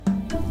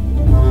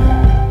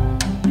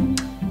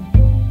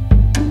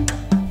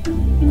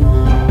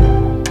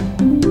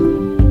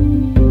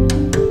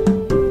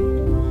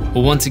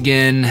once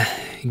again,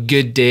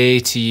 good day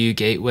to you,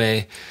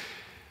 Gateway.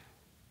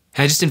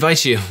 I just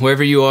invite you,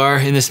 wherever you are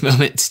in this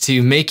moment,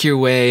 to make your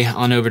way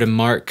on over to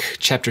Mark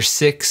chapter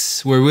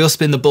 6, where we'll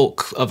spend the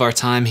bulk of our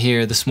time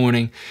here this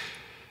morning.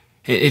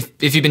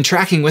 If you've been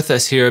tracking with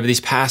us here over these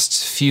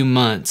past few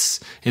months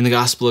in the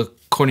Gospel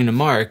according to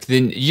Mark,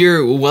 then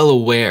you're well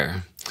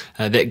aware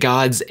that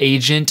God's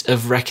agent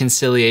of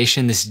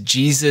reconciliation, this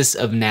Jesus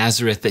of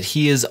Nazareth, that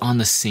he is on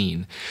the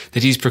scene,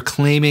 that he's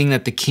proclaiming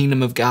that the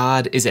kingdom of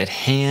God is at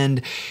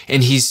hand,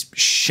 and he's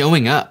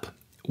showing up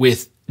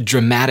with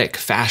dramatic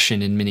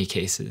fashion in many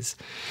cases.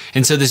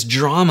 And so this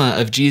drama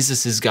of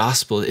Jesus's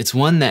gospel, it's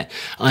one that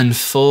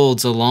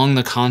unfolds along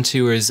the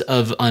contours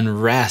of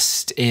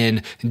unrest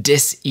and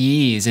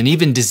dis-ease and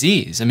even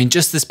disease. I mean,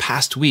 just this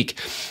past week,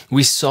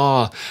 we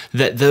saw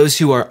that those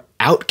who are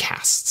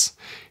outcasts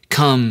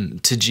come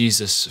to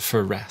Jesus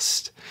for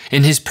rest.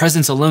 And his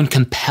presence alone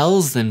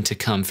compels them to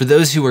come. For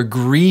those who are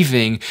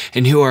grieving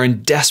and who are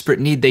in desperate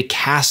need, they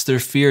cast their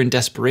fear and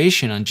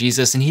desperation on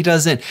Jesus, and he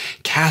doesn't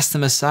cast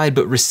them aside,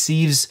 but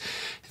receives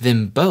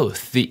them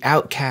both, the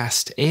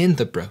outcast and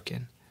the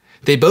broken.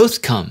 They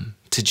both come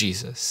to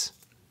Jesus.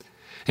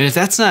 And if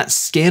that's not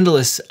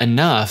scandalous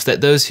enough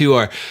that those who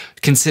are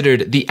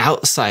considered the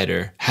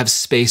outsider have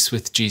space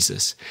with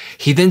Jesus,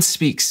 he then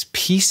speaks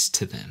peace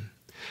to them.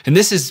 And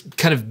this has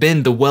kind of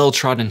been the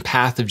well-trodden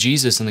path of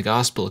Jesus in the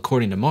gospel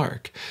according to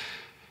Mark.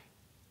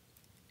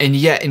 And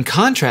yet, in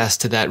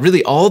contrast to that,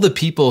 really all the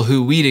people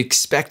who we'd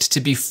expect to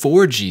be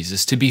for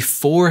Jesus, to be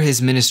for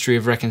his ministry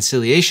of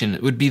reconciliation,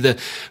 would be the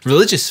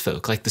religious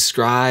folk like the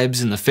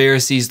scribes and the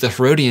Pharisees, the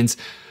Herodians.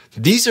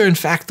 These are in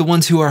fact the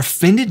ones who are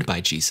offended by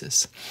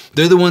Jesus.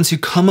 They're the ones who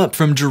come up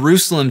from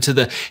Jerusalem to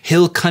the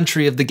hill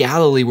country of the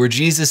Galilee where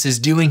Jesus is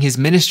doing his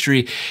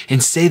ministry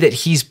and say that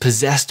he's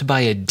possessed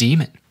by a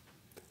demon.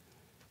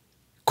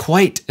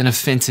 Quite an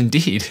offense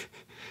indeed.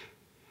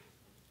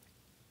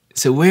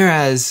 So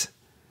whereas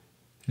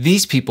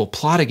these people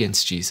plot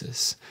against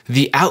Jesus,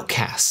 the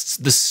outcasts,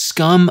 the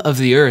scum of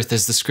the earth,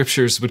 as the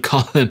scriptures would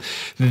call them,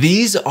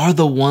 these are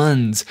the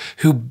ones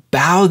who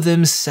bow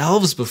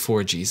themselves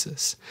before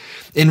Jesus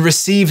and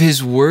receive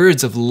his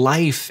words of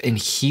life and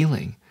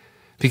healing,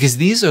 because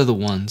these are the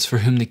ones for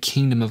whom the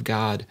kingdom of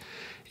God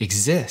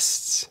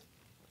exists.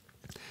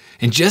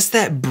 And just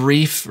that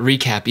brief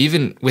recap,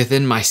 even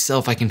within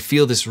myself, I can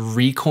feel this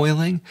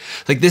recoiling.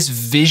 Like this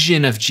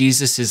vision of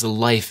Jesus's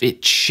life,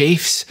 it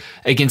chafes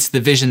against the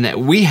vision that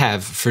we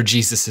have for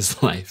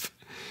Jesus's life.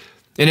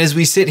 And as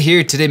we sit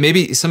here today,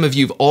 maybe some of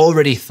you have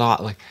already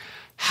thought, like,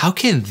 how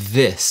can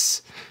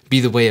this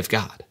be the way of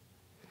God?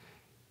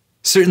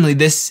 Certainly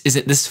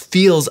this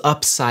feels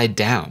upside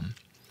down.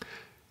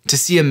 To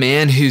see a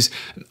man who's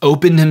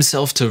opened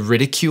himself to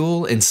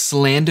ridicule and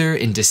slander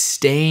and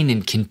disdain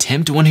and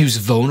contempt, one who's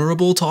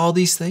vulnerable to all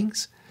these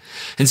things.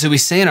 And so we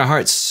say in our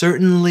hearts,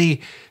 certainly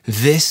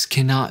this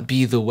cannot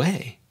be the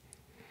way.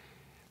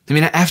 I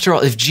mean, after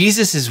all, if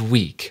Jesus is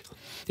weak,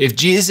 if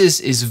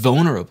Jesus is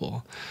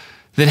vulnerable,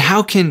 then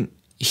how can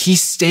he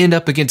stand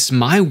up against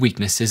my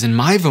weaknesses and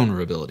my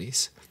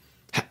vulnerabilities?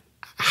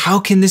 How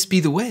can this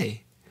be the way?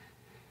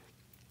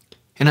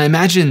 And I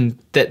imagine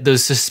that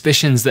those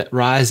suspicions that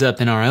rise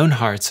up in our own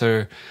hearts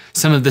are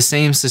some of the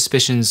same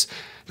suspicions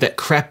that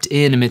crept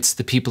in amidst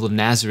the people of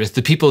Nazareth,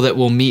 the people that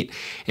we'll meet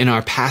in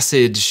our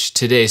passage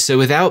today. So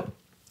without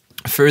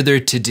further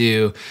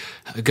ado,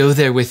 go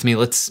there with me.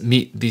 Let's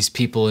meet these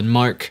people in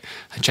Mark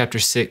chapter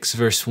 6,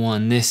 verse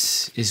 1.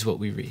 This is what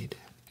we read.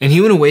 And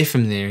he went away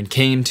from there and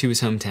came to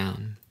his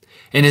hometown,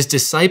 and his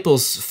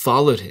disciples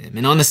followed him.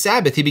 And on the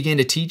Sabbath, he began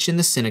to teach in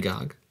the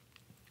synagogue,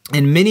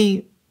 and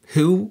many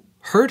who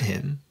heard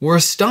him were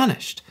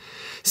astonished,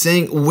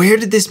 saying, "Where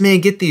did this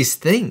man get these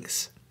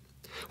things?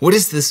 What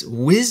is this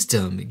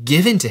wisdom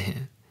given to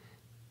him?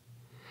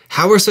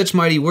 How are such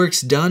mighty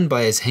works done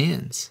by his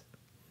hands?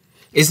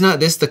 Is not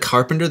this the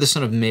carpenter, the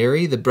son of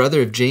Mary, the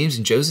brother of James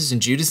and Joseph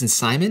and Judas and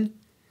Simon?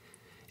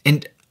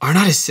 And are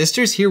not his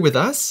sisters here with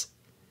us?"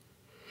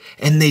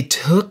 And they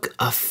took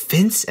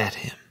offense at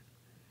him.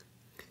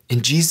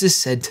 And Jesus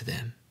said to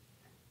them,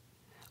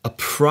 "A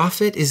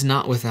prophet is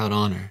not without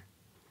honor,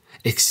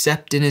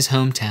 except in his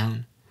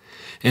hometown,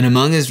 and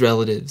among his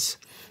relatives,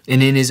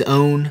 and in his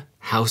own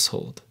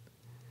household."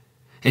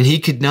 And he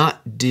could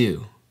not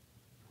do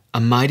a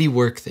mighty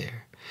work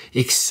there,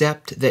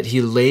 except that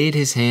he laid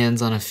his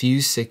hands on a few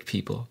sick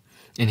people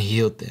and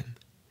healed them.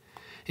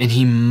 And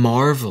he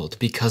marveled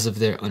because of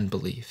their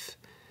unbelief.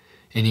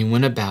 And he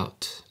went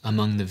about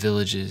among the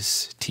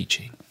villages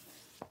teaching.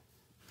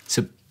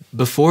 So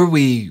before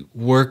we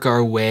work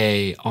our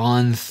way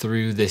on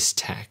through this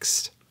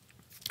text,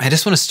 I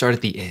just want to start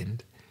at the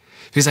end,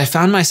 because I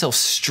found myself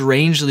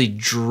strangely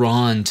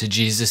drawn to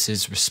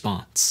Jesus's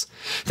response.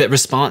 That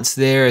response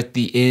there at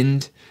the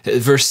end,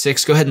 verse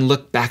 6, go ahead and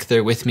look back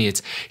there with me.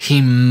 It's,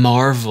 he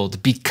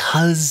marveled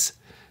because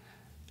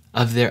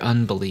of their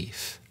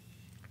unbelief.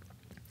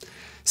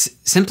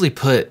 Simply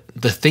put,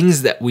 the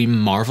things that we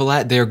marvel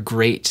at, they're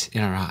great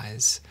in our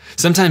eyes.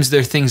 Sometimes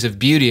they're things of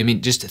beauty. I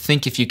mean, just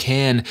think, if you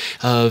can,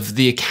 of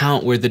the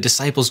account where the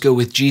disciples go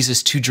with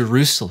Jesus to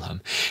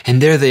Jerusalem.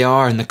 And there they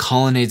are in the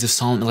colonnades of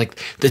Solomon, like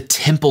the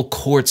temple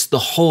courts, the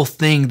whole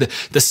thing,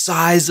 the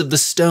size of the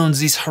stones,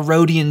 these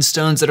Herodian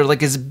stones that are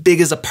like as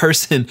big as a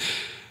person.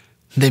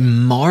 They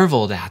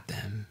marveled at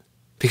them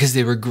because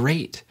they were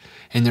great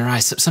in their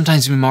eyes.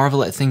 Sometimes we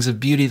marvel at things of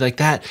beauty like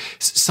that.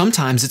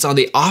 Sometimes it's on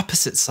the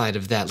opposite side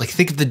of that. Like,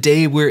 think of the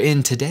day we're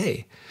in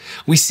today.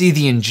 We see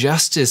the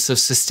injustice of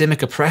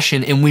systemic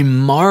oppression, and we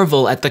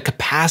marvel at the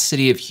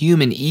capacity of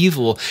human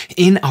evil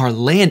in our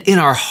land, in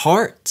our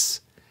hearts,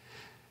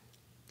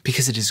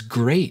 because it is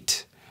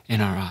great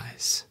in our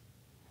eyes.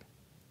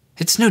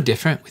 It's no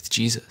different with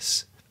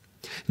Jesus.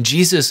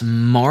 Jesus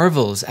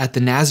marvels at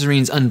the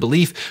Nazarenes'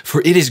 unbelief,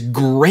 for it is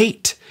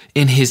great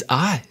in his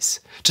eyes.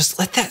 Just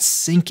let that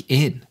sink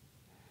in.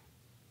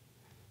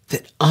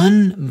 That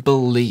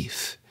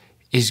unbelief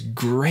is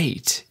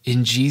great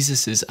in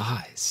Jesus'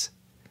 eyes.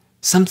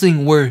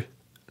 Something worth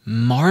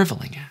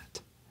marveling at.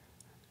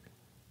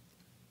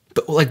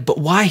 But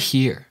why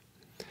here?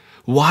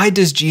 Why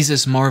does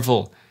Jesus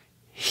marvel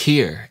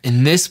here,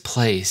 in this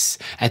place,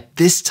 at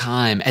this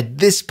time, at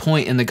this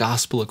point in the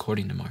gospel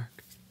according to Mark?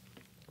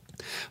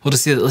 Well, to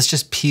see that, let's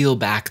just peel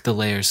back the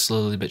layers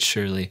slowly but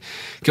surely.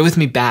 Go with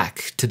me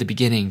back to the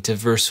beginning, to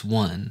verse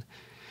 1,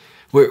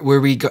 where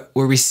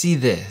we see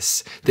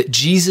this, that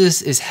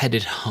Jesus is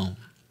headed home.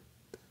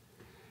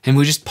 And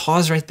we just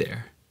pause right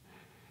there.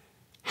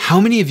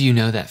 How many of you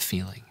know that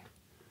feeling?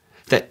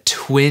 That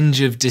twinge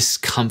of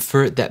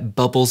discomfort that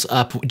bubbles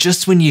up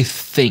just when you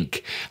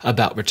think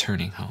about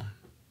returning home.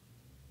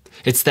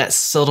 It's that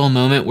subtle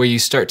moment where you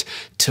start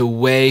to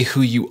weigh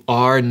who you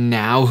are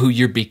now, who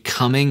you're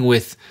becoming,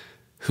 with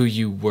who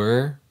you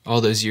were all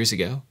those years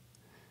ago.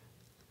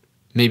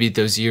 Maybe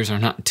those years are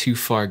not too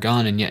far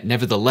gone, and yet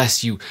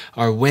nevertheless you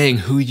are weighing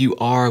who you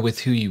are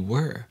with who you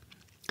were.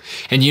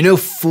 And you know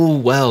full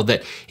well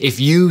that if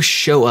you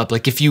show up,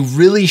 like if you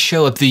really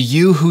show up, the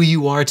you who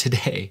you are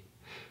today,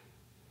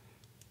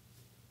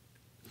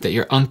 that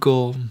your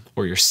uncle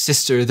or your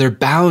sister, they're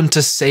bound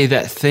to say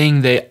that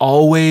thing they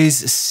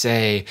always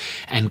say,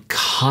 and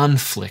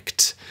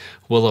conflict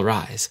will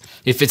arise.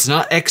 If it's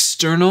not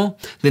external,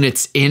 then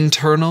it's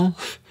internal.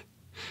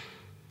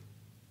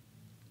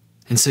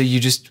 And so you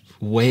just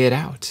weigh it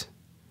out.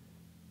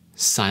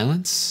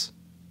 Silence,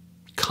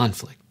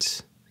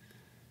 conflict.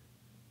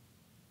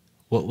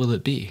 What will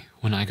it be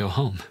when I go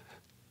home?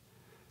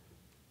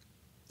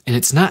 And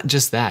it's not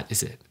just that,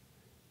 is it?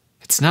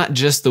 It's not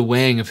just the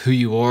weighing of who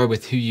you are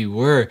with who you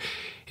were.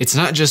 It's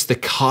not just the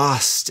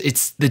cost.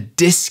 It's the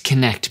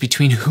disconnect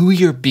between who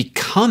you're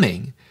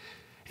becoming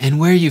and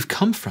where you've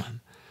come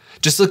from.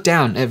 Just look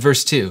down at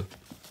verse 2.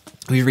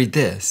 We read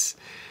this.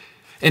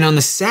 And on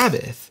the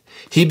Sabbath,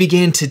 he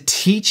began to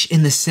teach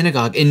in the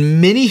synagogue,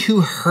 and many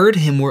who heard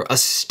him were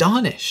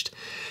astonished,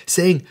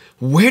 saying,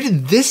 "Where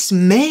did this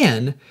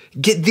man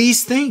get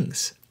these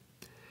things?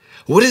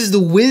 What is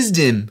the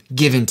wisdom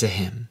given to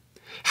him?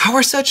 How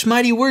are such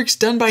mighty works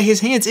done by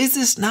his hands? Is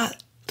this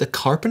not the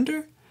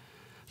carpenter?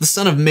 The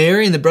son of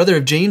Mary and the brother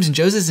of James and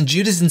Joseph and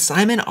Judas and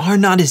Simon? Are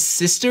not his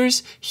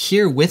sisters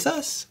here with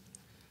us?"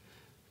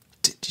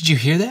 Did you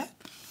hear that?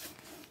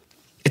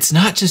 It's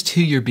not just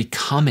who you're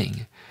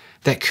becoming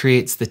that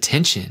creates the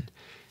tension.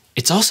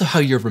 It's also how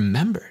you're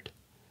remembered.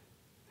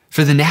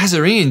 For the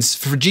Nazarenes,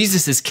 for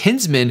Jesus'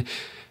 kinsmen,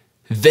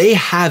 they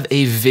have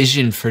a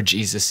vision for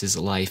Jesus'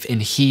 life,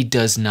 and he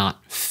does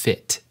not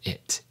fit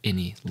it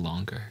any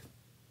longer.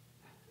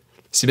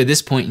 See, by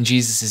this point in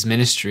Jesus'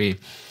 ministry,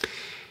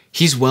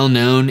 he's well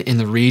known in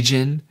the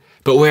region,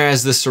 but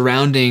whereas the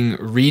surrounding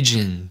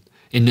region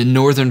in the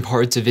northern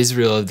parts of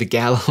Israel, of the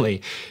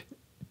Galilee,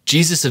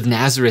 Jesus of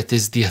Nazareth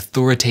is the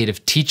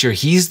authoritative teacher.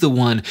 He's the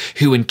one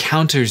who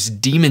encounters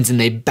demons and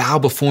they bow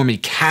before him. He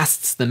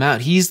casts them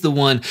out. He's the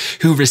one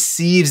who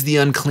receives the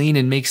unclean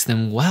and makes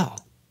them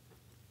well.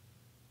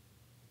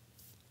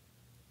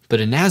 But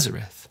in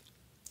Nazareth,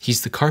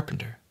 he's the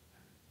carpenter.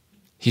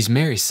 He's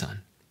Mary's son.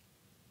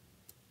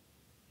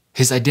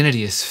 His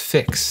identity is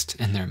fixed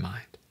in their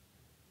mind.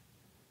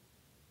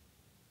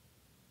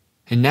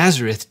 In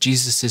Nazareth,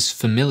 Jesus is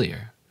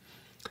familiar.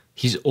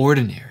 He's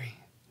ordinary.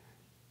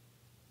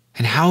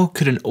 And how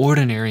could an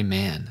ordinary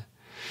man,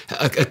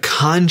 a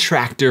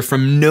contractor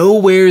from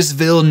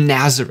Nowheresville,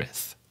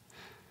 Nazareth,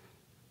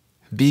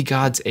 be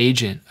God's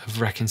agent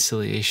of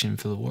reconciliation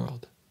for the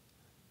world?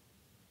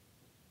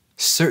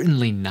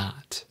 Certainly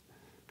not.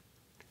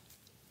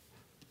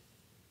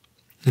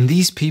 And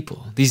these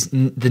people,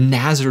 the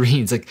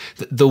Nazarenes, like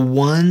the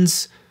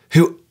ones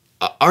who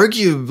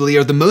arguably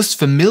are the most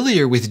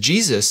familiar with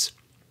Jesus,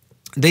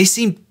 they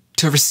seem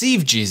to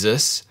receive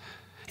Jesus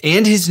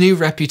and his new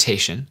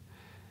reputation.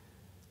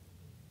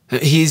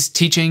 He's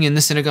teaching in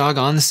the synagogue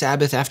on the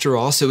Sabbath after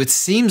all, so it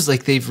seems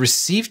like they've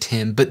received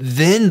him. But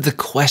then the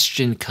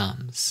question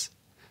comes,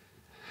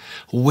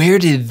 where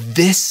did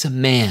this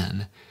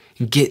man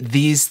get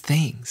these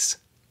things?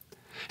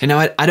 And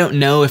now I don't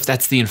know if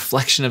that's the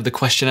inflection of the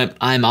question.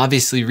 I'm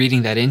obviously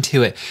reading that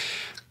into it.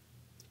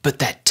 But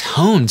that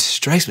tone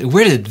strikes me.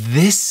 Where did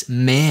this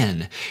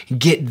man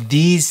get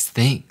these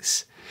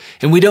things?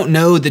 And we don't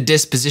know the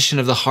disposition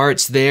of the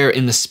hearts there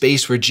in the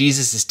space where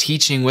Jesus is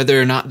teaching, whether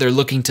or not they're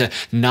looking to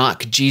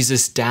knock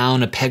Jesus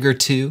down a peg or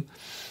two.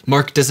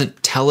 Mark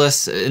doesn't tell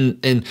us,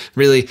 and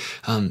really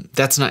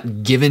that's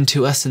not given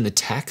to us in the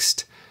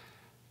text.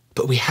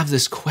 But we have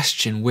this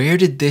question, where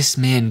did this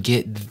man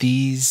get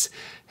these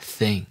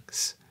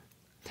things?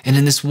 And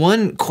in this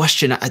one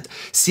question, I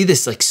see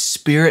this like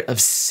spirit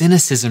of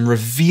cynicism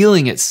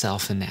revealing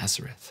itself in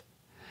Nazareth.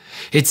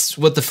 It's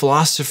what the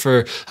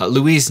philosopher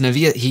Luis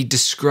Navia, he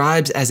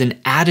describes as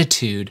an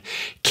attitude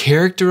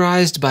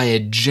characterized by a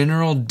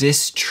general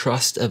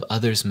distrust of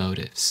others'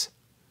 motives.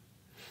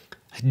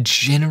 A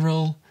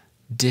general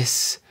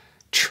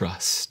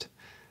distrust.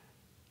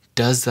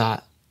 Does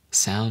that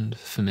sound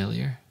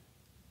familiar?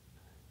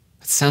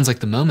 It sounds like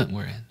the moment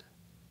we're in.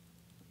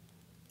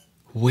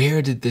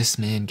 Where did this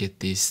man get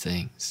these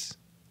things?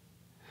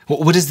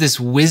 What is this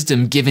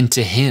wisdom given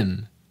to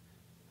him?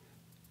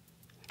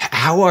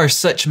 How are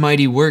such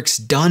mighty works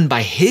done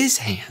by his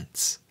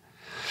hands?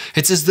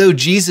 It's as though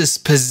Jesus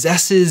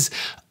possesses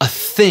a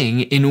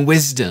thing in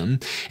wisdom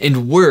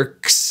and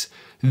works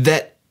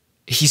that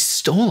he's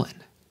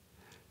stolen.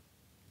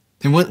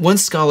 And one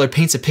scholar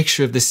paints a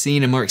picture of this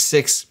scene in Mark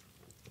 6,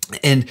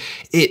 and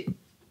it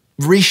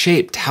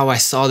reshaped how I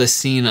saw this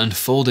scene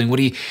unfolding. What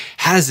he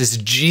has is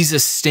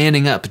Jesus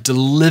standing up,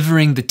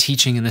 delivering the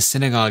teaching in the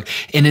synagogue.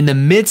 And in the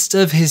midst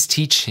of his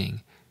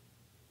teaching,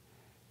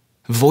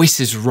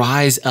 voices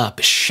rise up,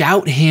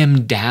 shout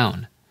him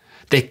down.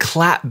 They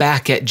clap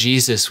back at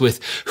Jesus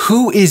with,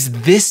 "Who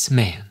is this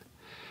man?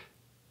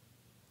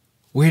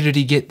 Where did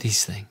he get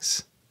these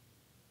things?"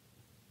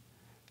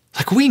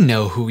 Like, we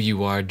know who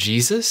you are,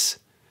 Jesus.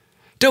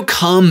 Don't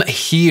come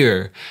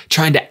here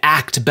trying to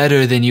act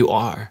better than you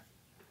are.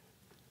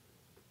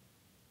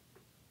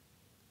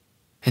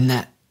 And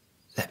that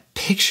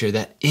picture,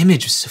 that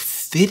image was so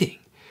fitting,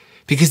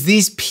 because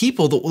these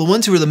people, the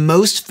ones who are the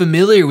most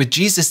familiar with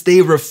Jesus,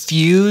 they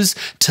refuse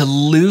to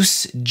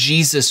loose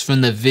Jesus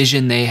from the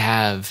vision they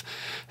have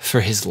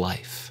for his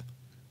life.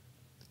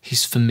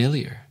 He's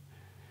familiar.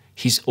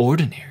 He's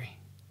ordinary.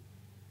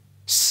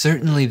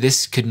 Certainly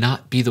this could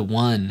not be the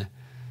one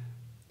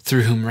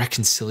through whom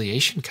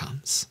reconciliation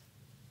comes.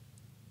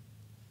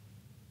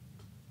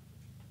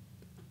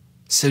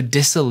 So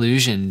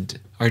disillusioned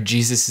are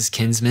Jesus'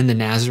 kinsmen, the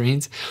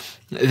Nazarenes,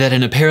 that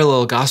in a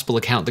parallel gospel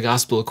account, the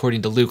gospel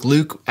according to Luke,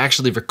 Luke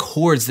actually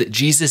records that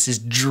Jesus is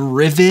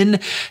driven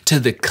to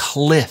the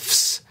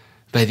cliffs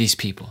by these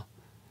people.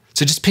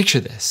 So just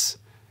picture this.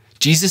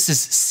 Jesus'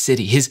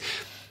 city, his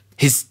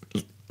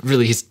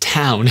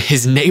town,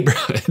 his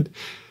neighborhood,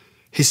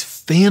 his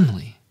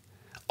family,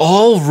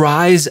 all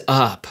rise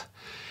up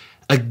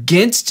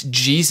against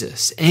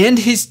Jesus and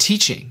his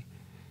teaching.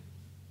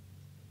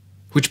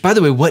 Which, by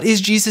the way, what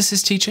is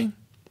Jesus' teaching?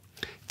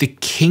 The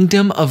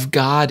kingdom of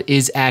God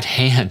is at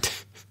hand.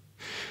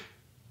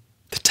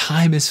 The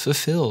time is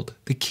fulfilled.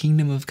 The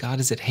kingdom of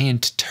God is at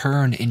hand to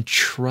turn and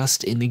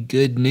trust in the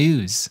good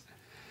news.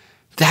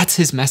 That's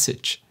his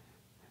message.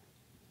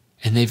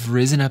 And they've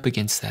risen up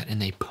against that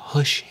and they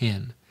push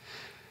him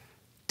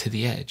to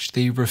the edge.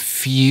 They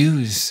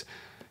refuse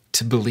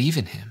to believe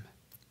in him.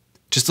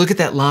 Just look at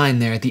that line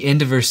there at the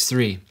end of verse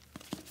 3.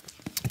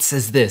 It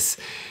says this.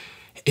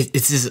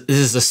 This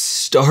is a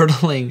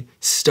startling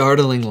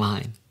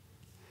line.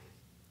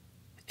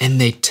 And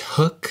they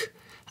took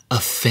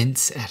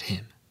offense at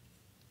him.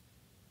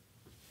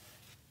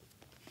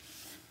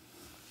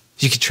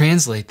 You could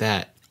translate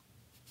that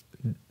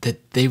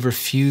they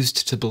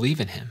refused to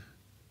believe in him.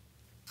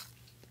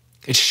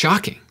 It's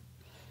shocking.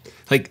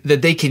 Like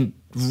that they can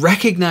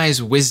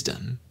recognize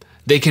wisdom,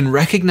 they can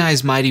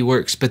recognize mighty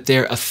works, but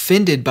they're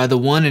offended by the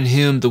one in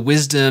whom the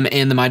wisdom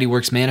and the mighty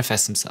works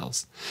manifest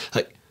themselves.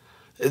 Like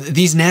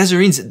these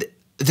Nazarenes,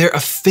 they're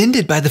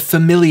offended by the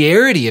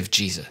familiarity of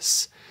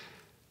Jesus.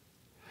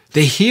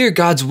 They hear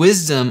God's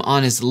wisdom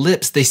on his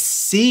lips. They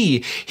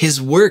see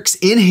his works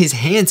in his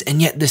hands,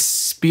 and yet the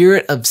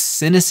spirit of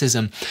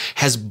cynicism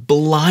has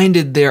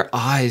blinded their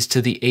eyes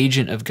to the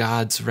agent of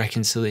God's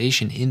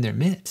reconciliation in their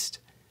midst.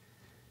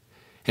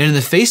 And in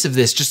the face of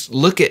this, just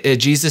look at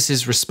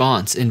Jesus'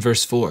 response in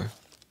verse 4.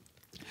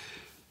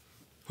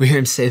 We hear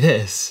him say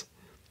this: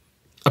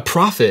 "A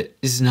prophet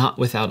is not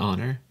without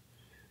honor,"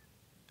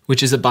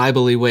 which is a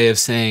Bible-y way of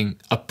saying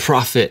a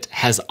prophet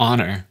has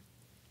honor,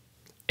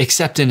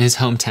 except in his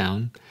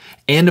hometown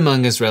and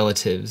among his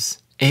relatives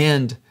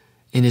and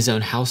in his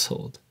own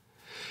household.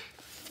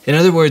 In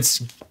other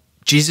words,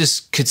 Jesus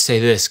could say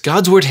this: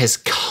 God's word has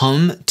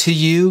come to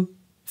you,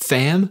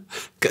 fam.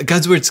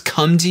 God's word's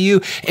come to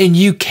you, and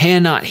you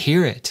cannot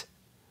hear it.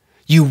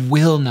 You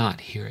will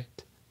not hear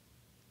it.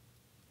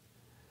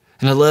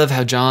 And I love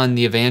how John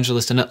the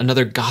evangelist,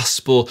 another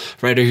gospel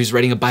writer who's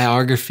writing a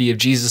biography of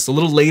Jesus a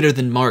little later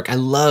than Mark, I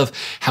love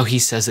how he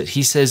says it.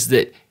 He says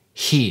that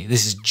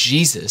this is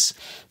Jesus,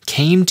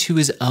 came to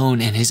his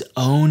own, and his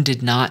own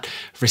did not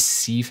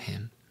receive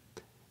him.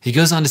 He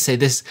goes on to say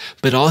this,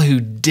 but all who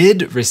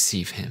did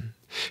receive him,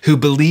 who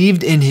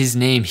believed in his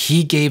name,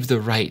 he gave the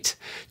right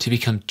to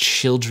become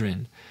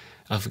children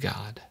of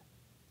God.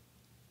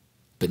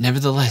 But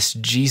nevertheless,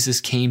 Jesus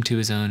came to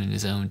his own, and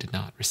his own did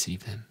not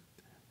receive him.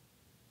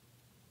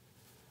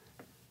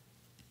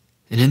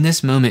 And in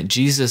this moment,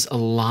 Jesus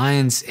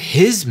aligns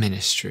his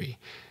ministry,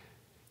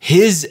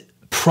 his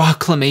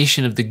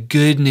proclamation of the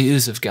good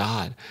news of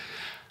God,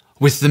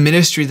 with the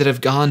ministry that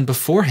have gone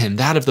before him,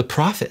 that of the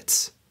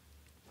prophets.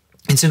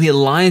 And so he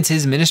aligns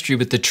his ministry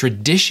with the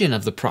tradition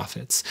of the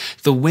prophets,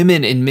 the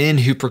women and men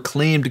who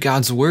proclaimed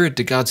God's word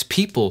to God's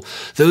people,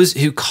 those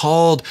who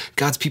called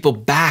God's people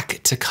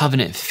back to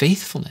covenant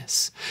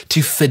faithfulness,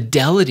 to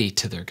fidelity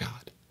to their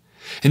God.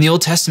 In the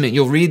Old Testament,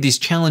 you'll read these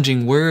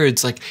challenging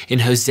words like in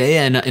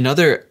Hosea and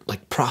other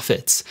like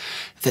prophets,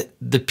 that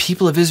the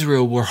people of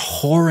Israel were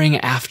whoring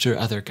after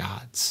other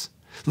gods,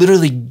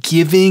 literally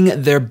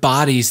giving their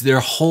bodies,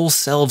 their whole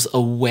selves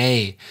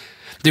away.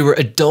 They were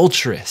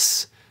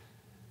adulterous.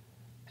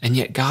 And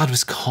yet God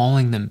was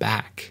calling them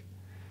back.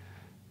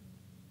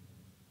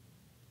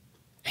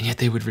 And yet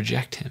they would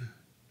reject him.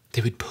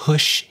 They would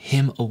push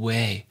him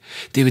away.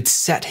 They would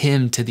set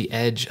him to the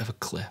edge of a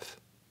cliff.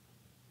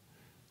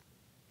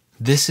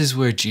 This is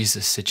where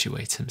Jesus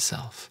situates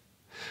himself,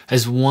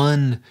 as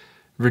one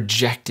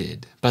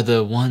rejected by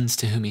the ones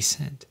to whom he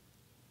sent.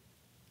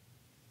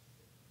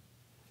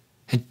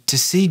 And to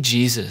see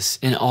Jesus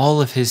in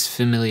all of his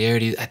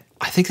familiarity,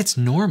 I think that's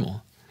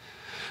normal.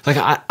 Like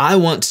I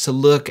want to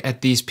look at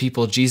these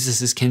people,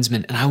 Jesus'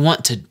 kinsmen, and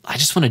I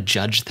just want to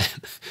judge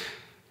them.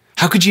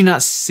 How could you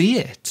not see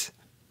it?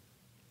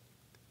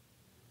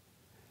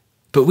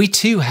 But we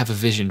too have a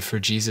vision for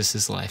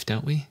Jesus' life,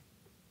 don't we?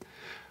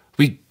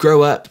 We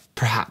grow up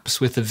perhaps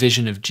with a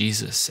vision of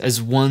Jesus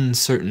as one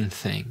certain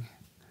thing.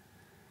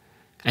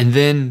 And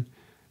then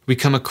we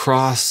come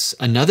across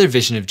another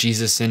vision of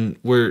Jesus, and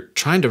we're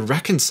trying to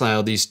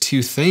reconcile these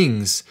two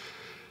things.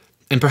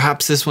 And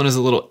perhaps this one is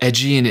a little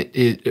edgy, and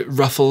it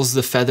ruffles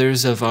the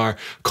feathers of our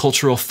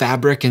cultural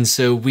fabric, and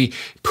so we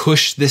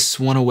push this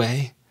one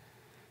away.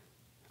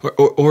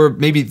 Or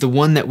maybe the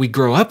one that we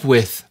grow up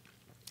with,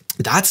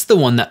 that's the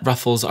one that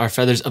ruffles our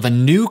feathers of a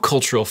new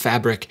cultural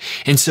fabric,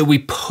 and so we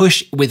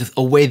push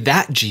away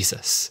that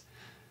Jesus.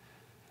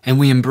 And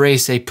we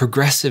embrace a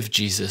progressive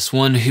Jesus,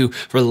 one who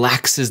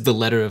relaxes the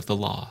letter of the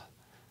law.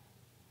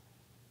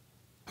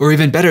 Or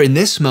even better, in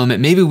this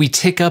moment, maybe we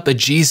take up a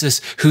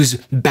Jesus who's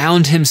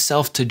bound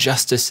himself to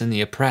justice and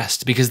the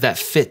oppressed because that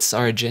fits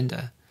our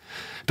agenda.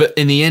 But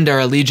in the end, our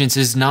allegiance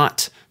is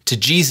not to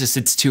Jesus,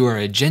 it's to our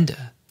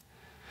agenda.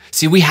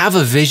 See, we have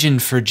a vision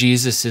for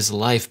Jesus'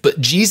 life, but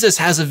Jesus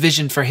has a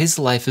vision for his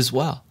life as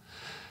well.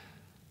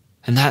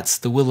 And that's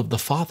the will of the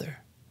Father.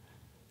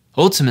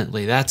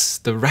 Ultimately, that's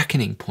the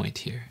reckoning point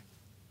here.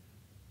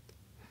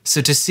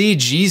 So to see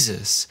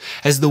Jesus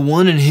as the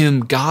one in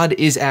whom God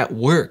is at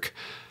work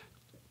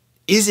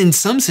is in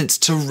some sense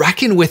to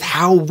reckon with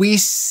how we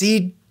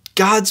see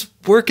God's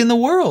work in the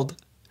world.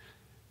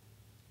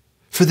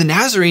 For the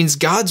Nazarenes,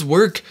 God's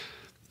work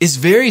is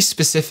very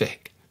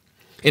specific,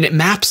 and it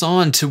maps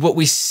on to what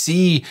we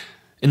see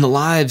in the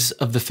lives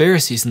of the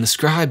Pharisees and the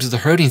scribes of the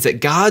Herodians,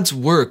 that God's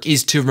work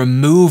is to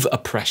remove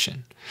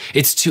oppression.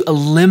 It's to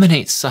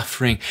eliminate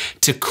suffering,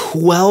 to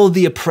quell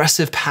the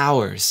oppressive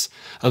powers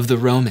of the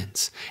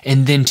Romans,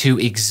 and then to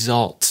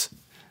exalt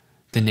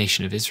the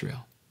nation of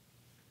Israel.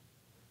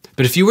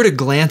 But if you were to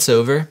glance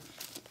over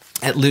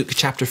at Luke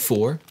chapter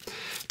 4,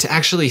 to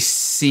actually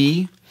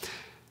see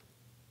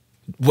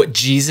what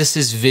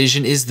Jesus'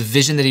 vision is, the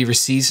vision that he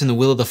receives from the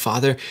will of the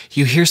Father,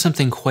 you hear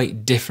something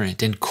quite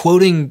different. And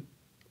quoting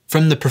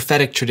from the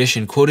prophetic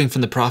tradition, quoting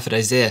from the prophet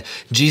Isaiah,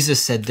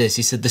 Jesus said this.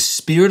 He said, "The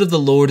Spirit of the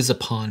Lord is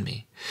upon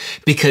me,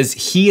 because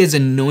he has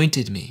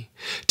anointed me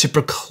to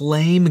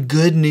proclaim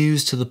good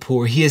news to the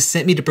poor. He has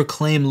sent me to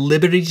proclaim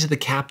liberty to the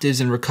captives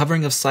and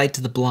recovering of sight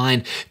to the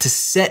blind, to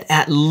set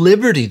at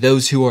liberty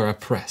those who are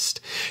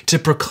oppressed, to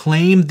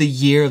proclaim the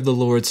year of the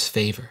Lord's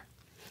favor."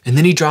 And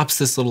then he drops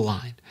this little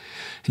line,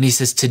 and he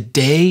says,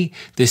 "Today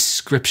this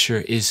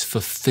scripture is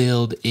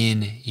fulfilled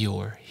in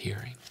your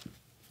hearing."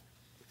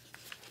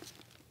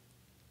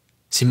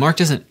 See, Mark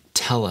doesn't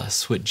tell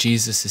us what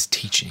Jesus is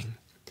teaching.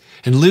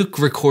 And Luke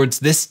records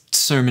this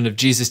sermon of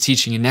Jesus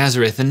teaching in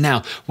Nazareth. And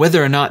now,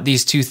 whether or not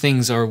these two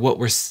things are what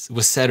was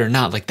said or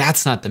not,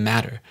 that's not the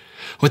matter.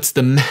 What's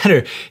the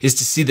matter is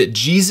to see that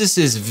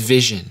Jesus'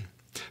 vision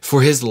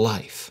for his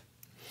life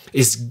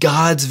is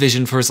God's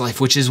vision for his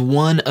life, which is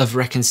one of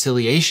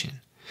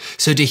reconciliation.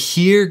 So to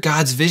hear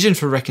God's vision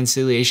for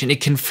reconciliation, it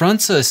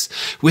confronts us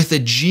with a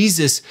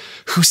Jesus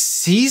who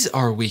sees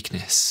our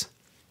weakness.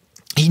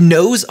 He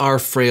knows our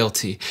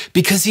frailty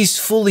because he's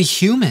fully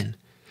human.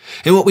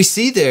 And what we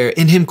see there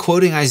in him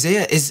quoting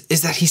Isaiah is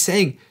that he's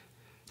saying,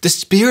 the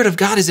Spirit of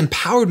God has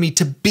empowered me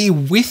to be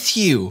with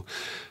you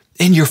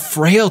in your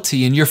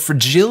frailty and your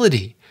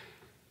fragility.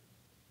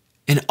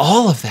 And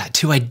all of that,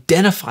 to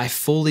identify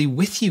fully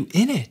with you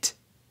in it.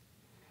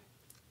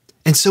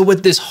 And so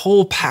what this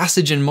whole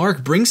passage in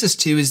Mark brings us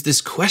to is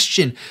this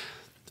question: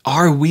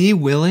 are we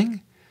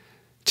willing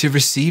to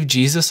receive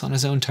Jesus on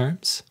his own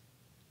terms?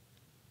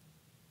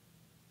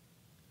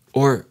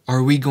 Or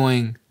are we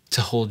going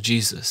to hold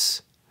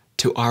Jesus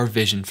to our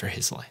vision for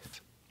his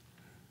life?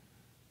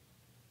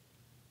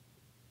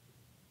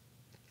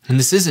 And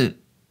this isn't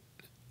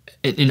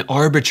an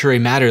arbitrary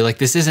matter. Like,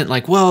 this isn't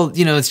like, well,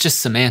 it's just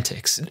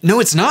semantics. No,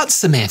 it's not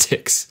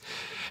semantics.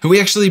 And we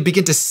actually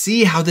begin to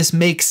see how this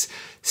makes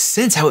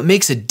sense, how it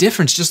makes a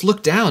difference. Just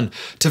look down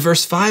to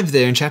verse 5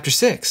 there in chapter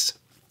 6.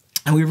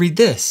 And we read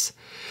this.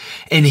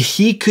 And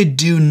he could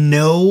do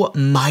no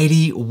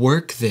mighty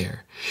work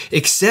there,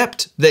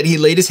 except that he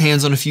laid his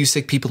hands on a few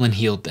sick people and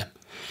healed them.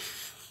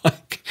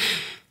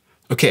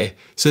 Okay,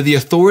 so the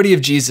authority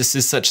of Jesus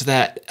is such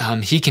that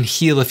he can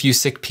heal a few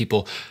sick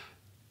people,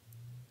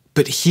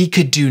 but he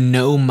could do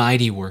no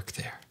mighty work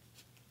there.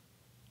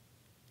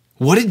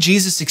 What did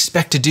Jesus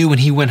expect to do when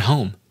he went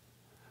home?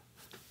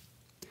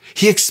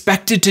 He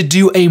expected to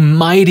do a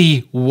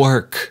mighty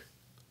work.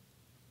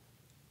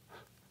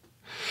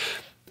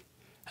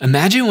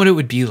 Imagine what it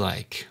would be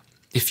like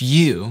if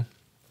you,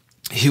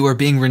 who are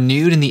being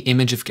renewed in the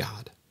image of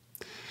God,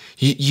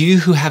 you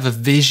who have a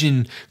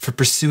vision for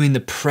pursuing the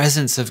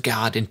presence of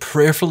God and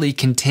prayerfully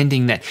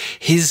contending that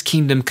his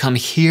kingdom come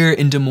here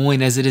in Des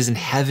Moines as it is in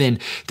heaven,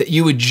 that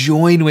you would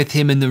join with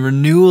him in the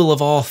renewal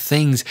of all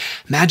things.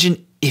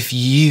 Imagine if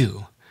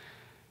you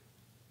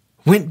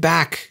went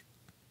back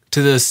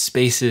to those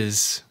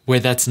spaces where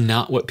that's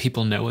not what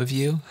people know of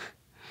you,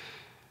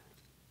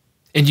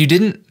 and you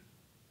didn't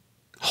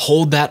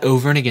hold that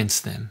over and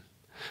against them.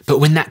 But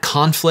when that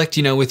conflict,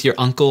 with your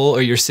uncle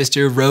or your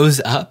sister rose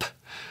up,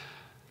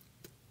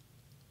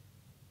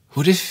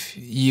 what if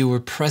you were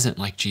present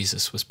like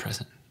Jesus was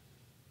present?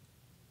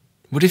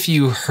 What if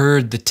you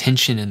heard the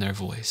tension in their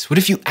voice? What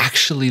if you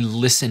actually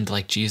listened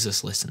like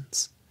Jesus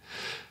listens?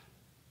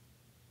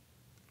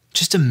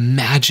 Just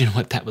imagine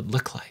what that would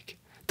look like.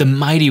 The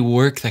mighty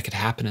work that could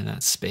happen in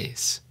that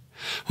space.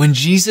 When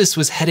Jesus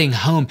was heading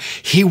home,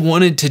 he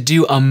wanted to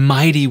do a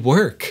mighty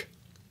work.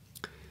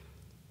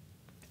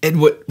 And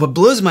what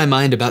blows my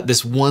mind about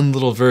this one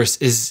little verse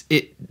is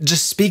it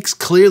just speaks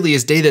clearly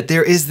as day that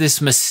there is this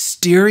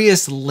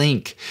mysterious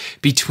link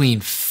between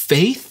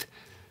faith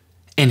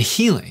and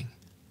healing.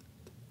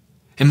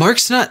 And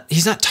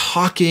he's not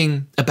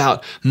talking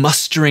about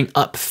mustering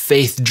up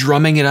faith,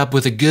 drumming it up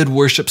with a good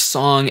worship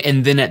song,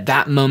 and then at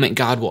that moment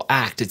God will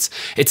act.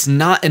 It's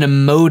not an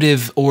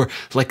emotive or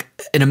like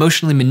an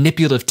emotionally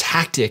manipulative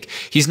tactic.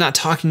 He's not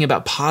talking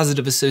about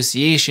positive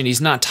association. He's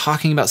not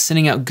talking about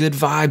sending out good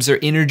vibes or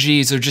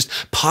energies or just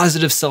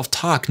positive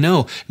self-talk.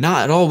 No,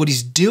 not at all. What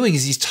he's doing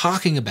is he's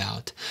talking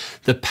about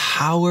the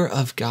power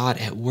of God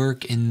at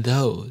work in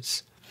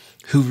those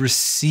who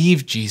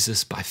receive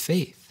Jesus by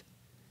faith.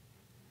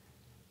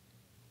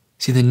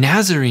 See, the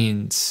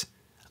Nazarenes'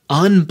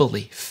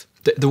 unbelief,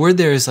 the word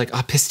there is like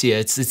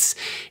apistia.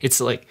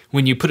 It's like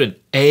when you put an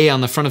A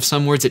on the front of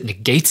some words, it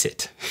negates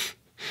it.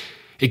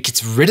 It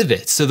gets rid of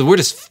it. So the word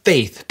is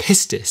faith,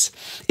 pistis.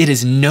 It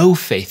is no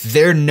faith.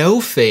 Their no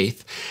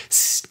faith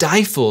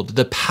stifled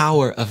the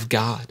power of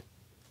God.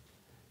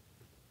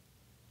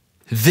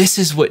 This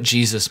is what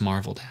Jesus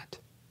marveled at.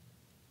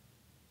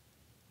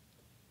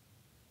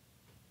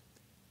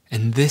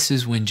 And this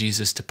is when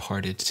Jesus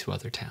departed to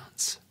other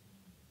towns.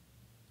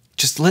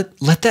 Just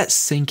let that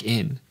sink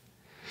in.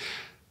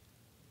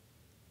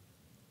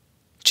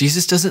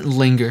 Jesus doesn't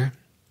linger.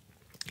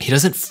 He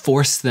doesn't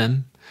force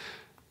them.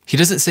 He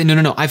doesn't say,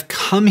 no, I've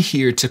come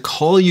here to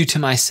call you to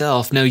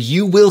myself. Now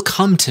you will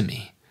come to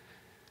me.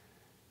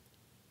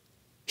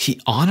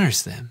 He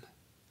honors them.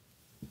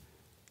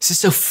 This is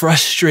so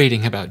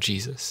frustrating about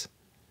Jesus.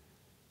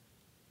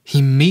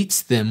 He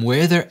meets them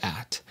where they're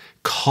at,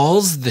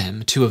 calls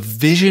them to a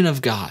vision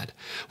of God,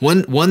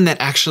 one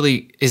that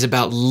actually is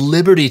about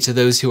liberty to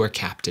those who are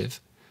captive.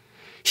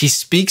 He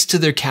speaks to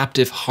their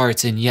captive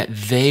hearts, and yet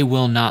they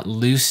will not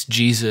loose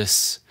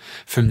Jesus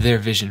from their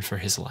vision for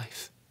his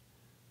life.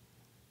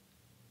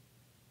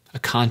 A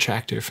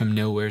contractor from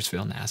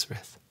Nowheresville,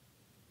 Nazareth.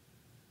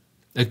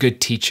 A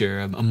good teacher,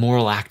 a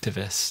moral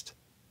activist.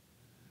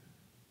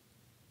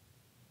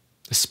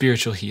 A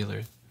spiritual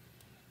healer.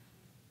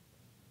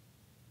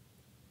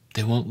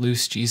 They won't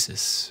loose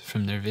Jesus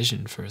from their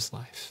vision for his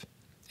life.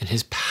 And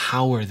his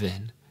power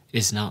then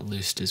is not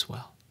loosed as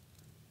well.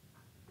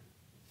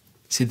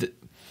 See, the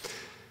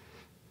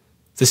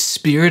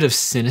spirit of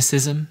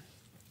cynicism,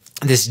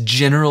 this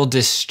general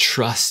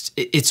distrust,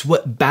 it's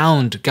what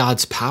bound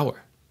God's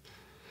power.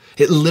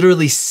 It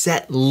literally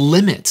set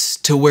limits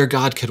to where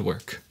God could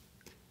work.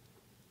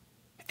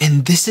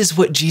 And this is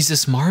what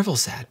Jesus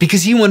marvels at,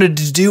 because he wanted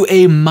to do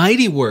a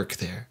mighty work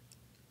there.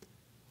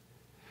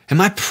 And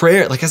my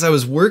prayer, like as I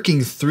was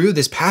working through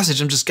this passage,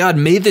 I'm just, God,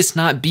 may this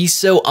not be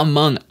so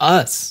among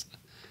us.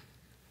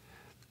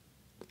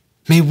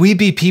 May we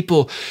be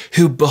people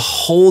who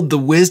behold the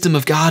wisdom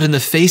of God in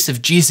the face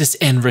of Jesus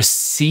and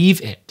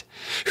receive it,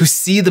 who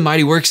see the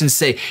mighty works and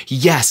say,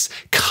 yes,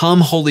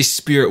 come Holy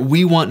Spirit,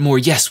 we want more.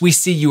 Yes, we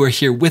see you are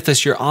here with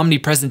us, your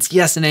omnipresence.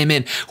 Yes and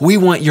amen. We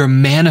want your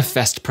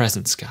manifest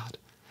presence, God.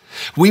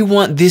 We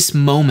want this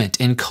moment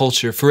in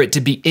culture for it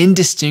to be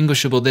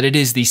indistinguishable, that it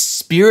is the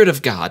Spirit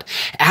of God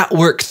at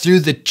work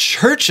through the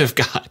church of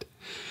God,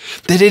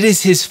 that it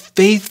is his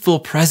faithful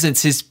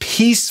presence, his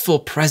peaceful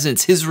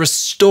presence, his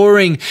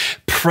restoring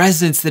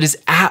presence that is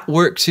at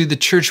work through the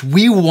church.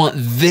 We want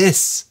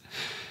this.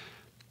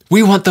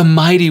 We want the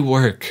mighty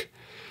work.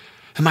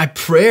 And my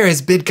prayer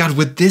has been, God,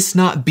 would this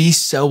not be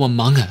so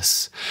among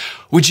us?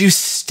 Would you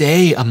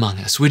stay among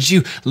us? Would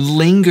you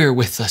linger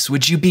with us?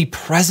 Would you be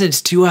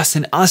present to us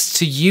and us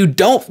to you?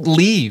 Don't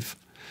leave.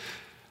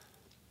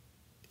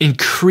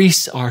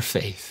 Increase our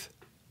faith.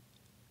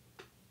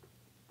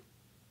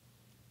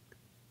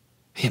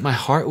 Yet my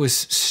heart was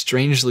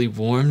strangely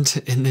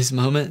warmed in this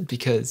moment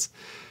because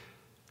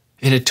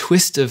in a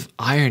twist of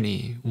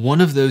irony, one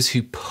of those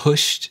who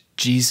pushed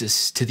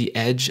Jesus to the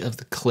edge of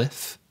the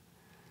cliff,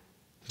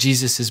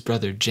 Jesus'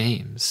 brother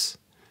James,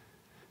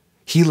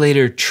 he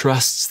later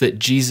trusts that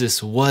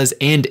Jesus was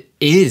and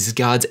is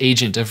God's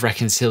agent of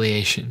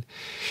reconciliation.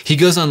 He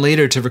goes on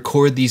later to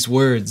record these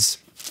words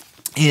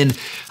in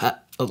a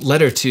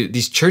letter to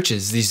these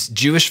churches, these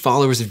Jewish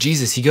followers of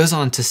Jesus. He goes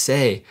on to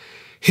say,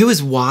 "Who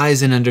is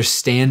wise and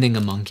understanding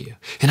among you?"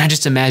 And I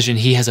just imagine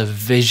he has a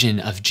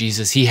vision of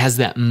Jesus. He has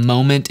that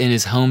moment in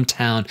his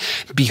hometown,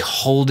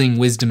 beholding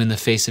wisdom in the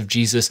face of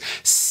Jesus,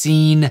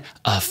 seen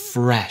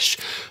afresh.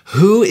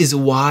 Who is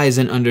wise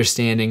and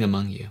understanding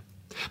among you?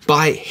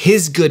 By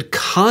his good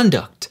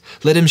conduct,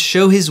 let him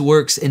show his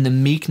works in the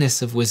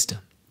meekness of wisdom.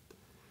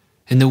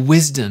 And the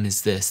wisdom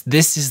is this.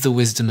 This is the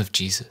wisdom of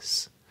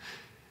Jesus.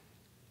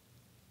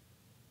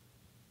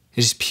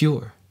 It is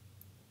pure,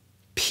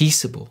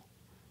 peaceable,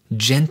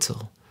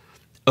 gentle,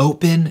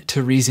 open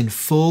to reason,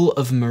 full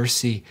of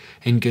mercy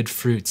and good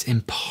fruits,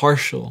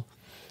 impartial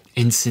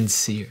and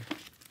sincere.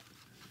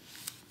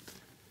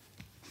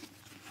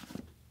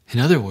 In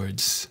other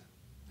words,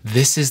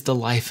 this is the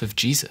life of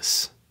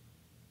Jesus.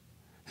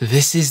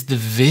 This is the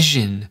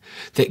vision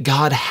that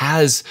God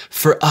has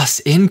for us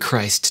in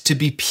Christ, to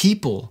be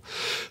people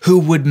who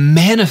would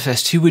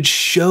manifest, who would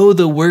show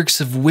the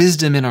works of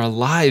wisdom in our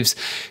lives,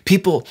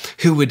 people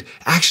who would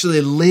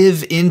actually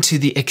live into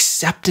the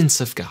acceptance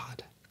of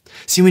God.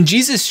 See, when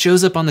Jesus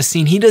shows up on the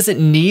scene, he doesn't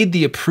need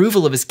the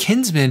approval of his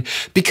kinsmen,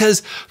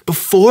 because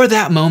before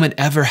that moment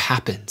ever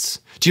happens,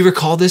 do you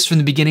recall this from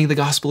the beginning of the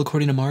gospel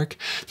according to Mark?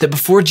 That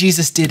before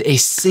Jesus did a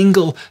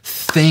single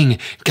thing,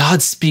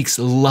 God speaks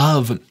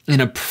love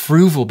and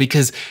approval,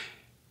 because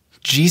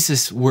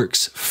Jesus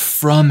works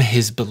from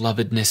his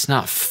belovedness,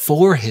 not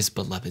for his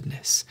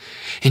belovedness.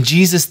 And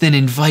Jesus then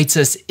invites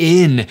us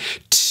in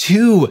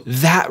to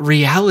that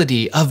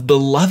reality of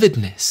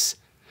belovedness,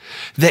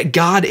 that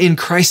God in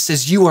Christ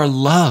says you are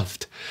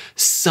loved,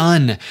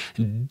 son,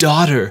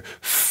 daughter,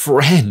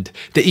 friend,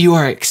 that you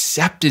are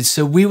accepted.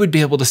 So we would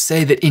be able to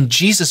say that in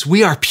Jesus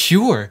we are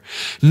pure,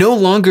 no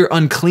longer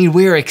unclean.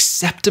 We are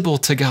acceptable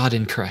to God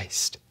in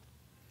Christ.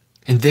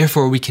 And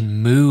therefore we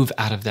can move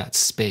out of that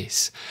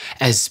space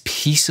as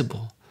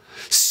peaceable,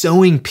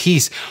 sowing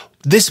peace.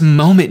 This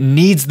moment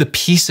needs the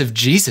peace of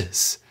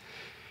Jesus.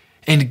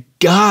 And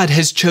God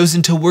has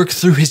chosen to work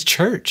through his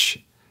church.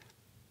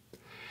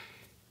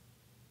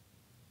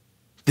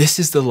 This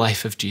is the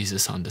life of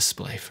Jesus on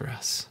display for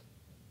us.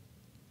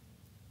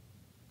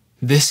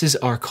 This is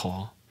our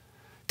call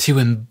to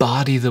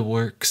embody the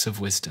works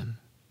of wisdom.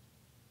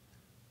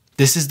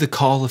 This is the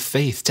call of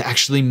faith, to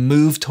actually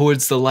move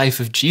towards the life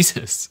of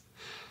Jesus.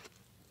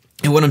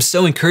 And what I'm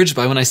so encouraged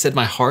by when I said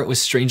my heart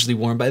was strangely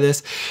warmed by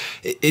this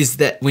is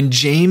that when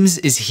James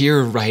is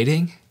here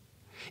writing,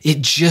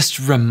 it just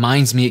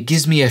reminds me, it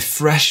gives me a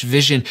fresh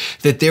vision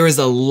that there is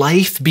a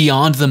life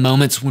beyond the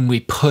moments when we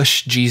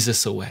push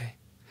Jesus away.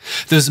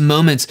 Those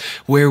moments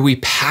where we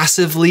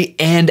passively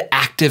and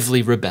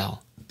actively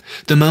rebel.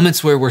 The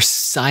moments where we're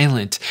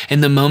silent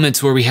and the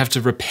moments where we have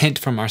to repent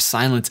from our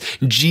silence.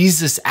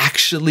 Jesus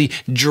actually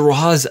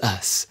draws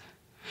us.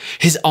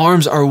 His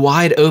arms are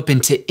wide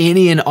open to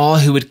any and all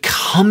who would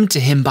come to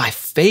him by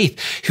faith,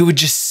 who would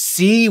just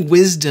see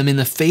wisdom in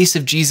the face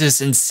of Jesus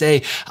and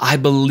say, I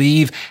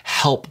believe,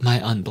 help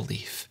my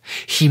unbelief.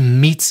 He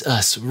meets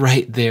us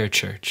right there,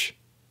 church.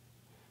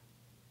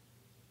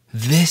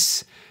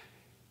 This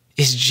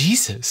is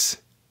Jesus.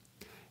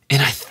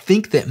 And I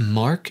think that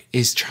Mark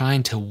is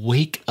trying to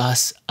wake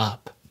us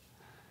up.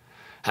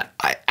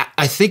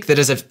 I think that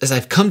as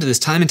I've come to this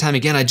time and time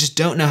again, I just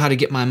don't know how to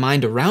get my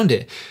mind around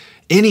it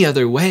any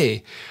other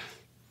way,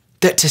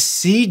 that to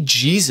see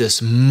Jesus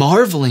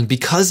marveling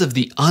because of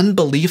the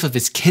unbelief of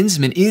his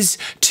kinsmen is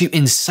to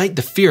incite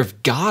the fear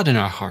of God in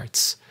our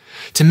hearts,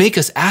 to make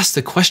us ask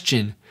the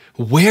question,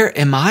 where's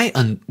my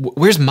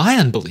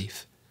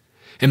unbelief?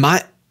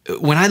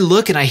 When I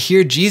look and I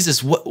hear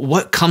Jesus,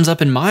 what comes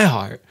up in my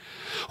heart?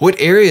 What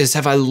areas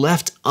have I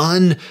left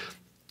untouched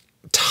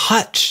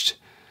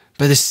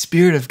by the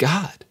Spirit of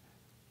God?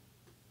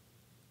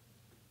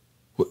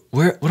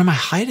 What am I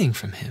hiding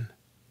from him?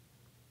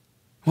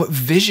 What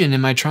vision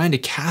am I trying to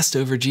cast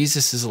over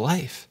Jesus'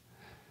 life?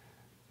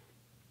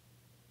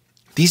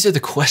 These are the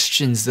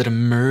questions that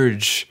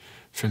emerge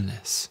from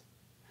this.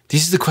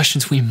 These are the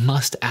questions we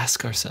must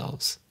ask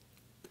ourselves.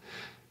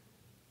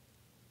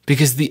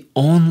 Because the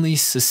only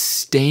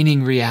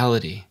sustaining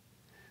reality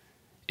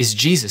is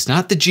Jesus,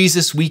 not the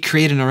Jesus we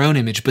create in our own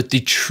image, but the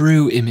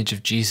true image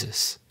of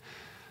Jesus.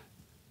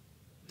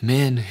 The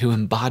man who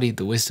embodied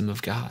the wisdom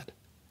of God,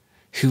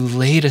 who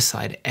laid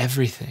aside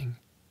everything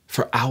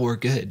for our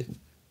good.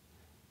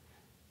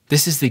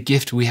 This is the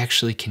gift we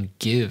actually can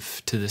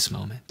give to this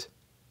moment.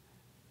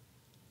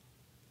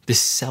 This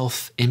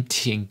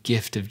self-emptying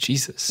gift of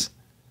Jesus,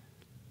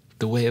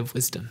 the way of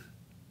wisdom.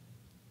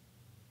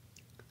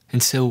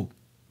 And so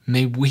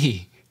may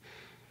we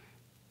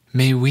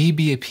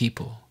be a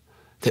people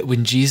that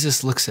when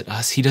Jesus looks at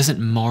us, he doesn't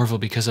marvel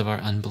because of our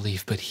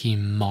unbelief, but he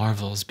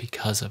marvels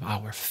because of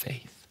our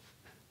faith.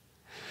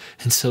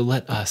 And so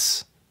let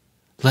us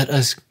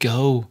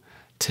go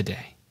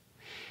today,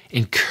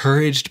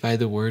 encouraged by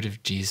the word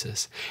of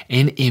Jesus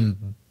and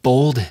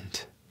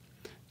emboldened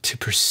to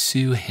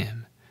pursue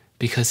him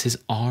because his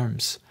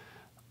arms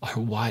are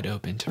wide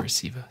open to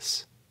receive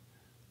us.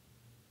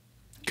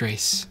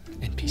 Grace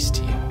and peace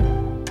to you.